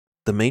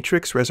The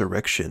Matrix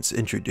Resurrections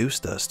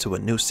introduced us to a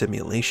new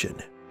simulation,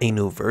 a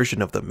new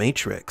version of the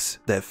Matrix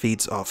that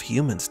feeds off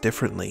humans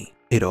differently.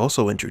 It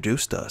also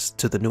introduced us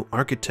to the new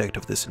architect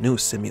of this new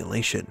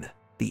simulation,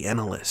 the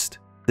Analyst.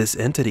 This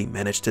entity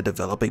managed to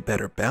develop a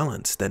better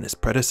balance than its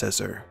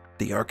predecessor,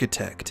 the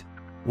Architect.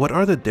 What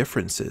are the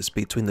differences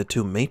between the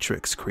two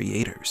Matrix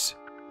creators?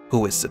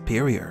 Who is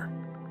superior?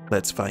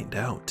 Let's find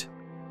out.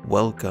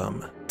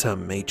 Welcome to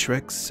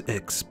Matrix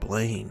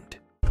Explained.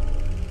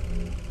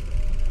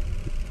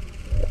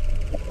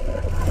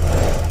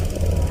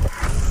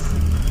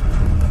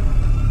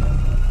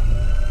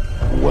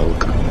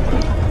 Welcome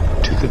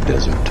to the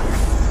desert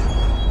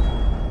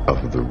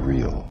of the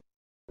real.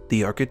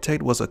 The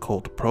Architect was a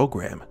cold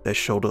program that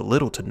showed a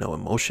little to no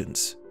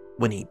emotions.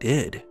 When he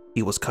did,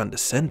 he was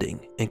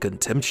condescending and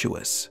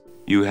contemptuous.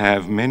 You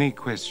have many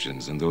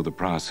questions, and though the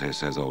process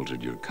has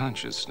altered your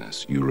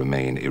consciousness, you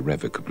remain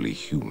irrevocably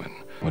human.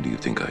 What do you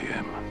think I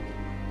am?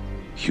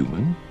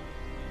 Human?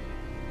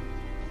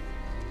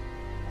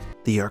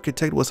 The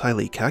Architect was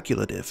highly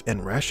calculative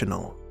and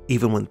rational,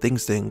 even when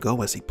things didn't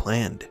go as he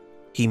planned.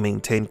 He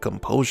maintained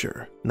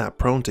composure, not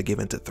prone to give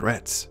in to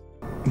threats.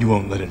 You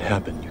won't let it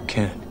happen, you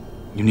can't.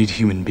 You need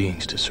human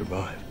beings to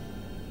survive.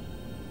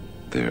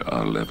 There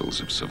are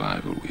levels of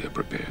survival we are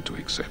prepared to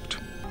accept.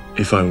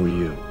 If I were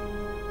you,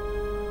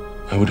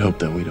 I would hope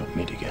that we don't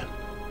meet again.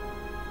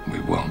 We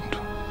won't.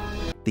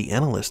 The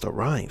Analyst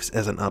arrives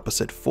as an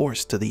opposite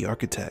force to the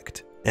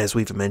Architect. As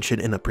we've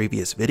mentioned in a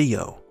previous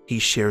video, he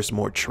shares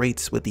more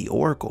traits with the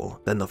Oracle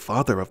than the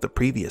father of the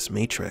previous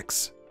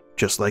Matrix.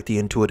 Just like the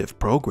intuitive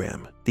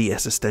program, the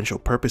existential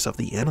purpose of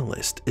the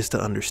Analyst is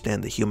to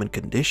understand the human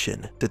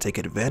condition to take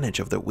advantage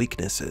of their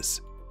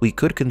weaknesses. We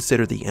could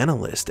consider the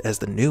Analyst as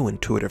the new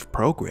intuitive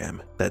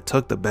program that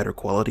took the better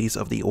qualities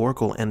of the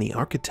Oracle and the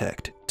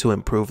Architect to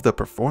improve the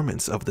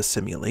performance of the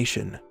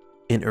simulation.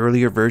 In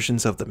earlier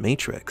versions of the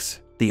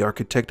Matrix, the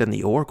Architect and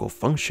the Oracle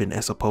function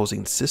as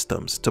opposing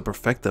systems to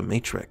perfect the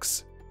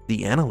Matrix.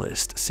 The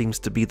Analyst seems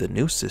to be the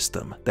new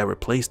system that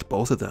replaced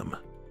both of them.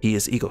 He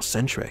is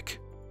egocentric.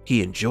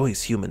 He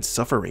enjoys human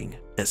suffering,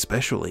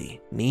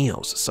 especially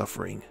Neo's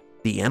suffering.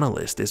 The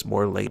Analyst is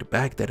more laid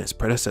back than his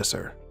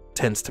predecessor,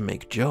 tends to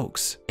make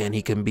jokes, and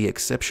he can be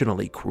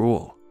exceptionally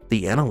cruel.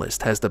 The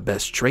Analyst has the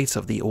best traits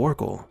of the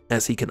Oracle,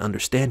 as he can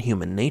understand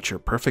human nature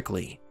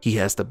perfectly. He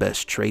has the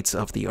best traits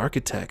of the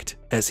Architect,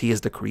 as he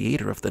is the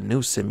creator of the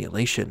new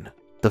simulation.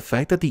 The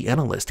fact that the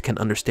Analyst can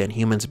understand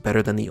humans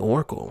better than the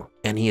Oracle,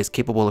 and he is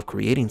capable of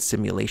creating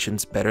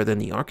simulations better than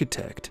the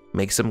Architect,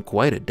 makes him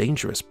quite a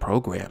dangerous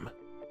program.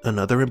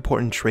 Another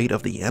important trait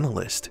of the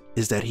Analyst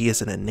is that he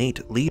is an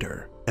innate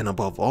leader, and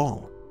above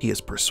all, he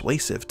is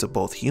persuasive to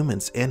both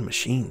humans and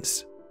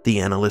machines. The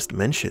Analyst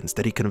mentions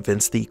that he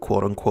convinced the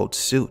quote-unquote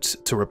suits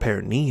to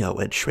repair Neo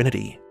and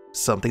Trinity,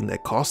 something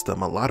that cost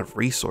them a lot of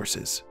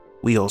resources.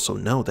 We also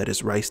know that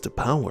his rise to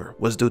power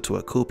was due to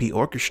a coup he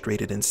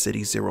orchestrated in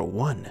City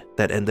 01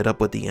 that ended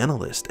up with the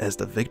Analyst as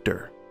the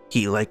victor.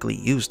 He likely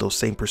used those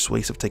same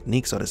persuasive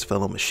techniques on his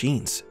fellow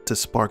machines to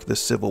spark the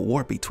civil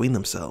war between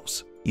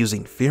themselves,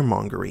 using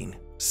fear-mongering,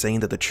 saying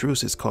that the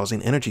truce is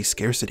causing energy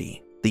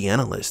scarcity. The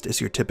Analyst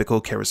is your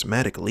typical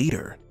charismatic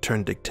leader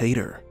turned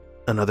dictator.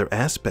 Another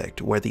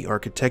aspect where the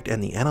Architect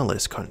and the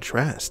Analyst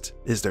contrast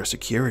is their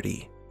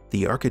security.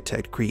 The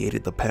Architect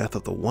created the path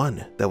of the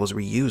One that was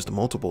reused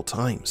multiple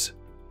times.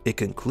 It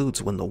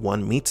concludes when the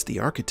One meets the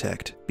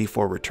Architect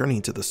before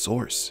returning to the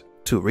source.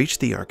 To reach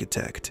the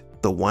Architect,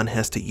 the One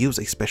has to use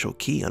a special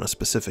key on a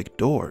specific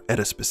door at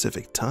a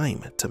specific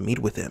time to meet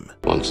with him.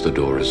 Once the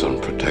door is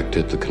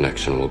unprotected, the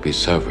connection will be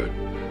severed,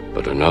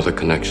 but another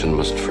connection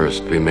must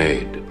first be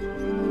made.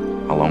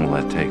 How long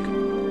will that take?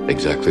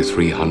 Exactly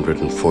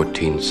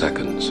 314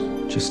 seconds.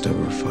 Just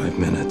over 5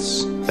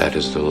 minutes. That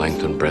is the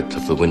length and breadth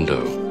of the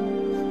window.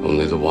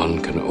 Only the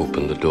One can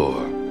open the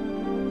door,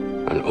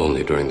 and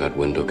only during that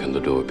window can the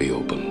door be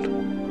opened.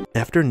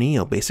 After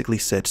Neo basically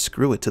said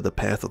screw it to the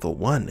path of the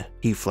One,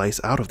 he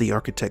flies out of the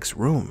Architect's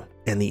room,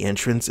 and the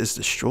entrance is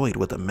destroyed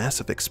with a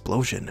massive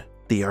explosion.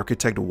 The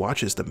Architect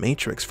watches the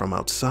Matrix from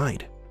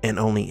outside, and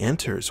only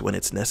enters when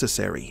it's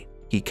necessary.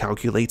 He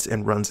calculates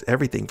and runs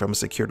everything from a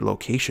secured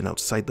location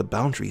outside the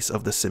boundaries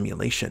of the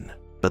simulation.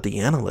 But the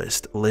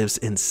Analyst lives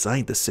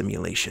inside the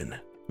simulation.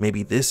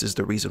 Maybe this is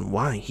the reason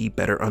why he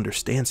better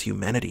understands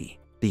humanity.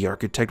 The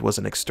Architect was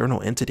an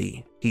external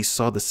entity. He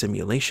saw the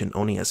simulation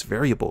only as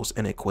variables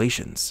and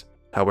equations.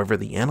 However,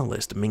 the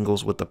Analyst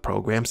mingles with the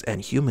programs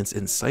and humans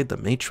inside the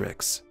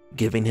Matrix,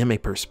 giving him a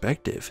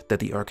perspective that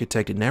the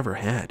Architect never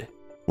had.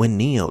 When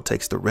Neo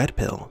takes the red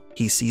pill,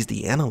 he sees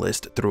the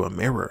Analyst through a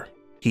mirror.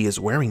 He is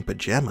wearing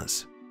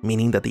pajamas,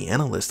 meaning that the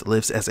Analyst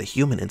lives as a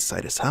human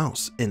inside his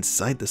house,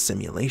 inside the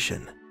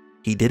simulation.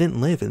 He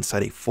didn't live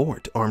inside a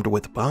fort armed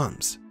with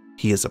bombs.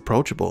 He is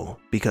approachable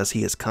because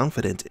he is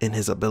confident in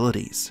his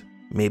abilities.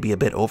 Maybe a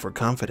bit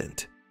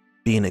overconfident.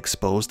 Being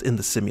exposed in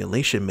the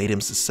simulation made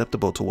him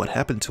susceptible to what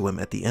happened to him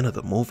at the end of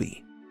the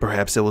movie.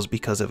 Perhaps it was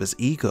because of his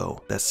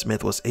ego that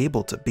Smith was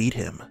able to beat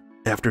him.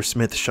 After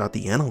Smith shot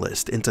the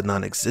Analyst into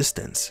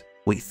non-existence,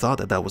 we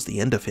thought that was the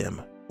end of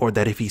him, or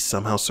that if he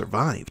somehow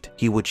survived,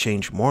 he would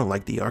change more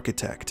like the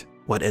architect.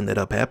 What ended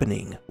up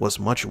happening was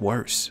much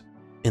worse.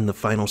 In the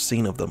final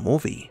scene of the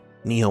movie,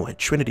 Neo and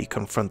Trinity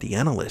confront the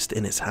Analyst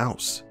in his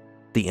house.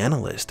 The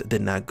Analyst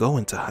did not go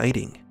into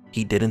hiding.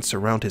 He didn't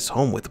surround his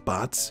home with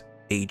bots,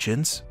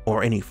 agents,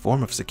 or any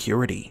form of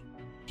security.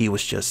 He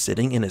was just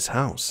sitting in his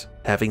house,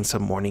 having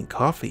some morning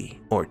coffee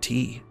or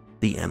tea.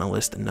 The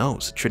Analyst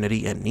knows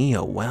Trinity and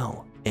Neo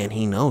well, and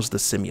he knows the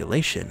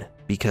simulation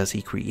because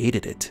he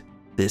created it.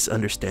 This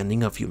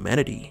understanding of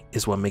humanity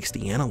is what makes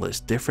the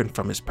Analyst different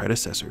from his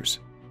predecessors.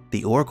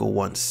 The Oracle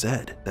once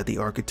said that the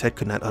architect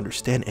could not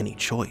understand any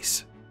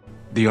choice.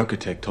 The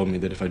architect told me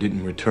that if I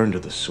didn't return to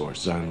the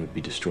source, Zion would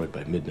be destroyed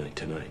by midnight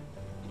tonight.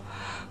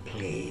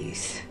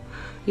 Please.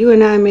 You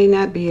and I may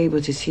not be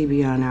able to see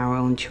beyond our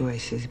own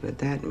choices, but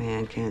that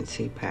man can't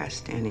see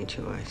past any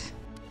choice.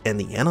 And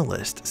the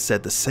Analyst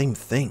said the same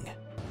thing.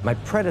 My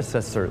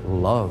predecessor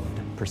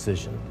loved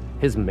precision.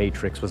 His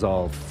matrix was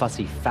all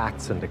fussy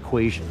facts and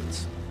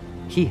equations.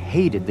 He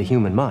hated the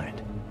human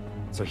mind.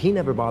 So he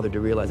never bothered to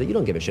realize that you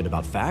don't give a shit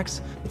about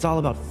facts. It's all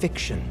about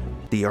fiction.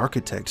 The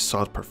architect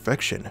sought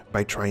perfection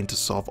by trying to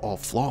solve all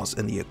flaws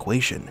in the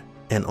equation.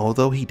 And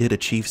although he did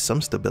achieve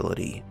some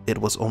stability, it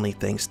was only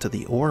thanks to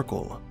the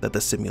Oracle that the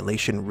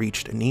simulation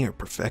reached near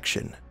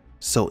perfection.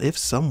 So if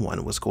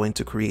someone was going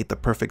to create the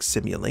perfect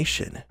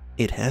simulation,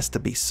 it has to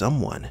be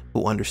someone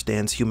who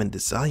understands human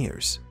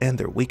desires and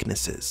their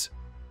weaknesses.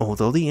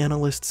 Although the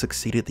Analyst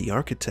succeeded the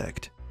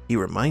architect, he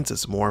reminds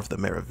us more of the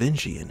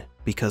Merovingian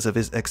because of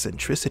his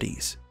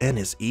eccentricities and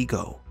his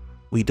ego.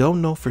 We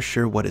don't know for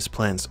sure what his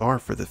plans are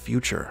for the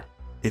future,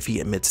 if he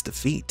admits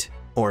defeat,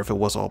 or if it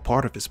was all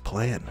part of his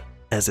plan.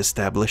 As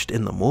established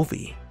in the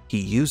movie, he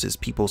uses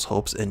people's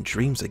hopes and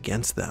dreams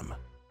against them.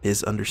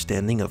 His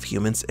understanding of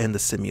humans and the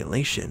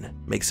simulation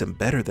makes him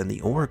better than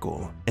the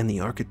Oracle and the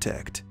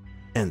architect,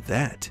 and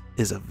that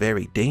is a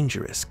very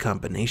dangerous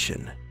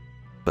combination.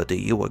 But do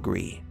you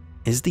agree?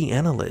 Is the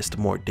Analyst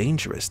more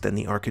dangerous than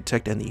the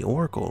architect and the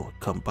Oracle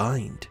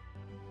combined?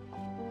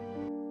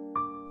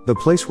 The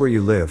place where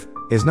you live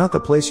is not the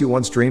place you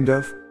once dreamed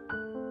of?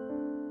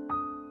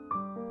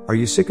 Are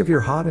you sick of your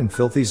hot and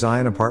filthy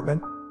Zion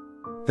apartment?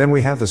 Then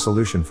we have the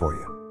solution for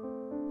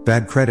you.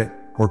 Bad credit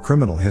or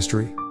criminal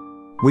history?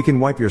 We can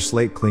wipe your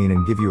slate clean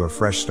and give you a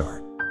fresh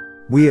start.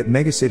 We at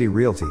Megacity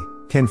Realty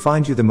can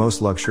find you the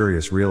most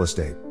luxurious real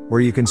estate,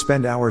 where you can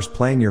spend hours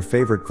playing your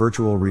favorite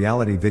virtual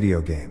reality video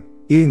game,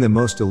 eating the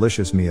most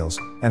delicious meals,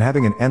 and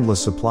having an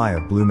endless supply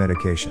of blue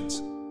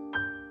medications.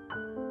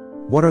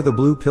 What are the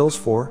blue pills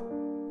for?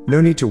 No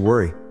need to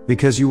worry,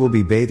 because you will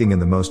be bathing in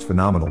the most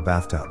phenomenal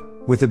bathtub,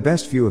 with the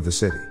best view of the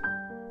city,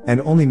 and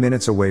only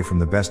minutes away from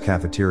the best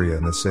cafeteria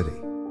in the city.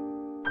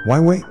 Why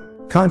wait?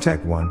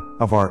 Contact one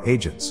of our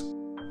agents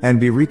and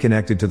be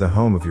reconnected to the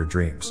home of your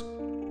dreams.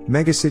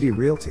 Megacity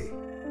Realty.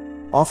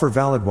 Offer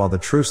valid while the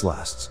truce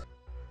lasts.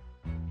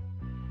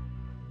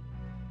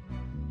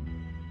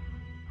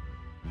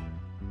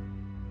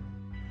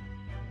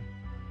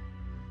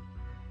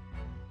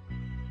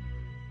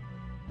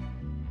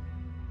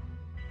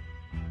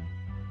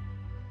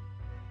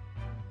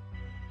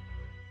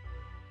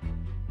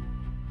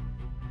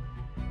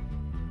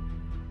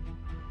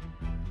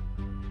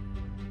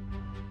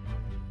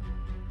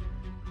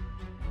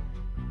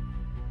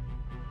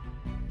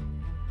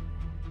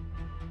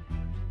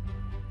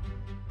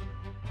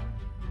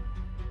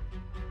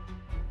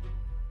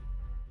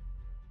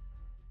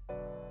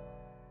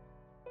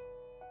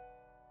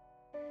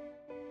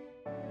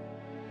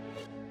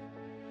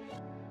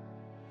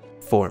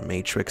 For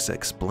Matrix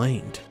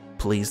Explained,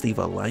 please leave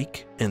a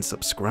like and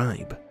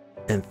subscribe.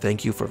 And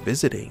thank you for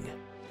visiting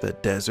the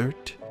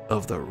Desert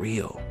of the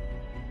Real.